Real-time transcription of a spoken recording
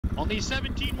Only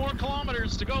 17 more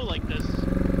kilometers to go like this.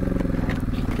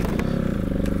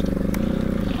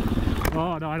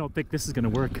 Oh no, I don't think this is gonna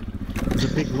work.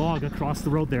 There's a big log across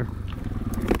the road there.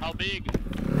 How big?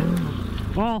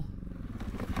 Well,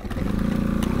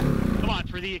 come on,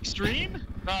 for the extreme?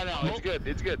 No, no, it's good,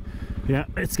 it's good. Yeah,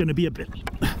 it's gonna be a bit.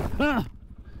 Ah,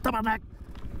 come on back.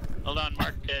 Hold on,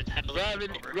 Mark.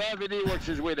 Gravity works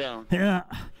his way down. Yeah,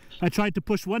 I tried to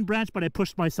push one branch, but I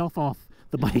pushed myself off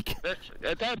the bike.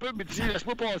 Attends un peu, mais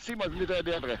laisse-moi passer, moi je vais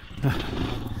t'aider après.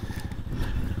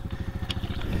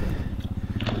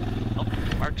 Oh,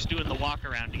 Mark's doing the walk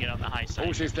around to get on the high side.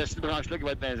 Oh, c'est cette branche-là qui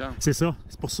va être dans C'est ça,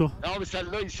 c'est pour ça. Non, mais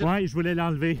celle-là ici. Ouais, je voulais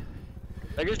l'enlever.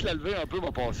 La gueule, je l'ai levé un peu,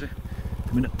 va passer.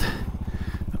 Une minute.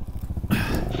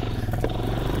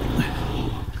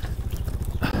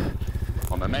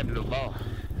 On va même l'autre bord.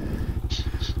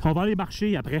 On va aller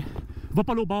marcher après. On va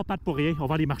pas aller au bord, pas pour rien, on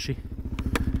va aller marcher.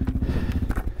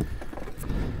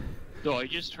 So I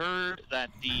just heard that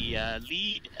the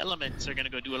lead elements are going to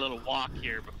go do a little walk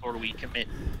here before we commit.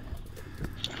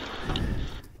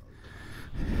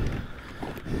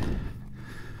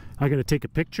 I gotta take a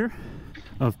picture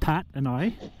of Pat and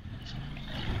I.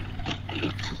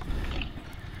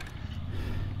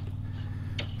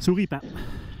 Souris, Pat.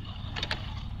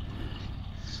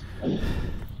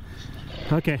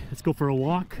 Okay, let's go for a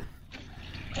walk.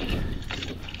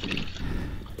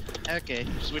 Okay,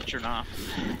 switching off.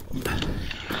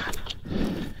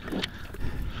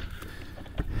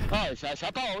 Ah,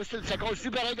 ça part, ça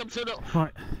continue pareil comme ça, là.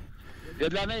 Ouais. Il y a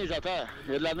de la neige à terre.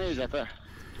 Il y a de la neige à terre.